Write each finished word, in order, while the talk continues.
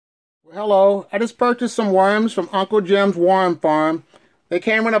Hello, I just purchased some worms from Uncle Jim's Worm Farm. They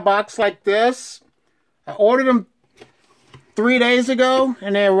came in a box like this. I ordered them 3 days ago,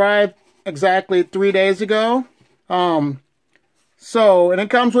 and they arrived exactly 3 days ago. And it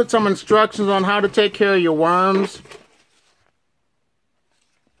comes with some instructions on how to take care of your worms.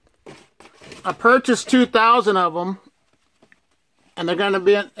 I purchased 2,000 of them, and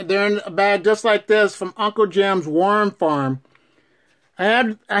they're in a bag just like this from Uncle Jim's Worm Farm. I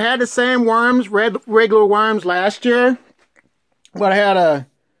had the same worms, regular worms last year, but I had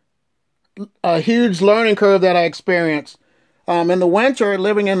a huge learning curve that I experienced. In the winter,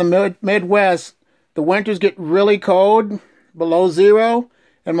 living in the Midwest, the winters get really cold, below zero,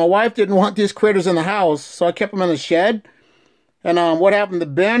 and my wife didn't want these critters in the house, so I kept them in the shed. And what happened, the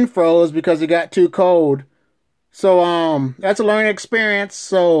bin froze because it got too cold. So that's a learning experience.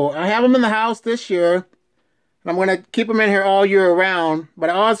 So I have them in the house this year. I'm going to keep them in here all year around.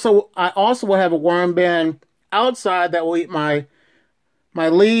 But I also will have a worm bin outside that will eat my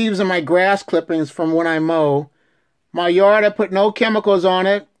leaves and my grass clippings from when I mow. My yard, I put no chemicals on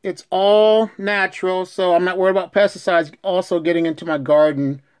it. It's all natural, so I'm not worried about pesticides also getting into my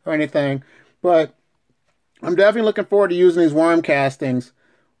garden or anything. But I'm definitely looking forward to using these worm castings.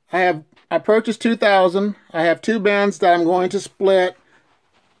 I purchased 2,000. I have 2 bins that I'm going to split.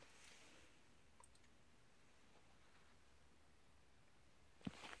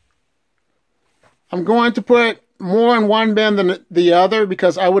 I'm going to put more in one bin than the other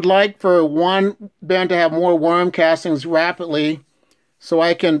because I would like for one bin to have more worm castings rapidly so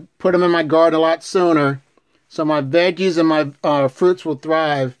I can put them in my garden a lot sooner so my veggies and my fruits will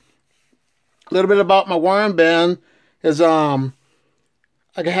thrive. A little bit about my worm bin is I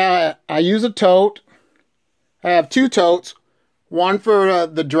use a tote. I have 2 totes, one for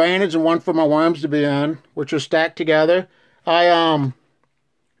the drainage and one for my worms to be in, which are stacked together. I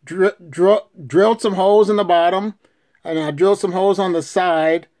drilled some holes in the bottom, and I drilled some holes on the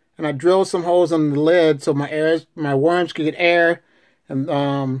side, and I drilled some holes on the lid so my worms could get air, and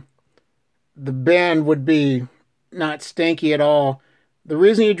the bin would be not stinky at all. The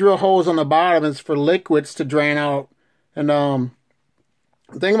reason you drill holes on the bottom is for liquids to drain out. And the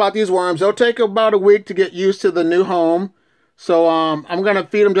thing about these worms, they'll take about a week to get used to the new home. So I'm going to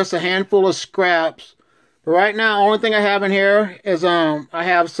feed them just a handful of scraps. But right now, the only thing I have in here is I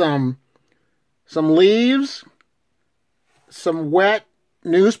have some leaves, some wet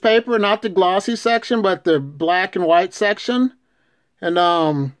newspaper, not the glossy section, but the black and white section. And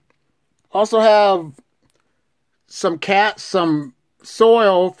also have some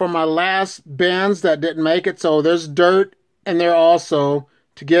soil from my last bins that didn't make it. So there's dirt in there also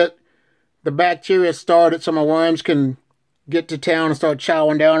to get the bacteria started so my worms can get to town and start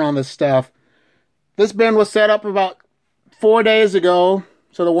chowing down on this stuff. This bin was set up about 4 days ago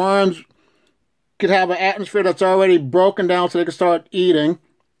so the worms could have an atmosphere that's already broken down so they can start eating.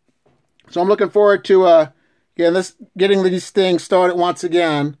 So I'm looking forward to getting these things started once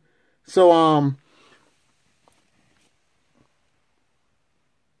again. So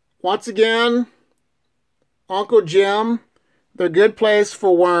once again, Uncle Jim, they're a good place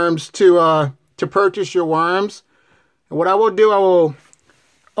for worms to purchase your worms. And what I will do, I will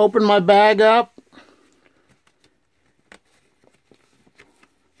open my bag up.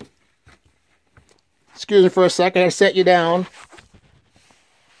 Excuse me for a second, I set you down.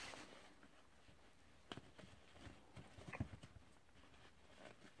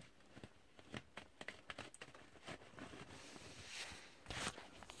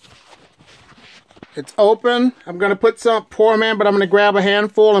 It's open. I'm going to pour them in, but I'm going to grab a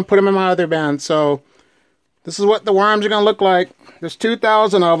handful and put them in my other bin. So this is what the worms are going to look like. There's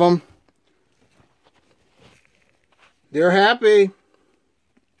 2,000 of them. They're happy.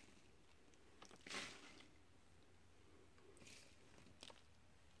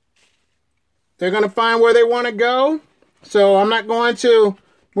 They're going to find where they want to go. So I'm not going to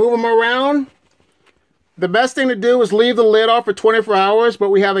move them around. The best thing to do is leave the lid off for 24 hours, but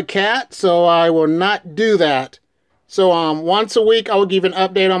we have a cat, so I will not do that. So once a week, I will give an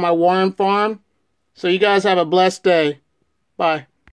update on my worm farm. So you guys have a blessed day. Bye.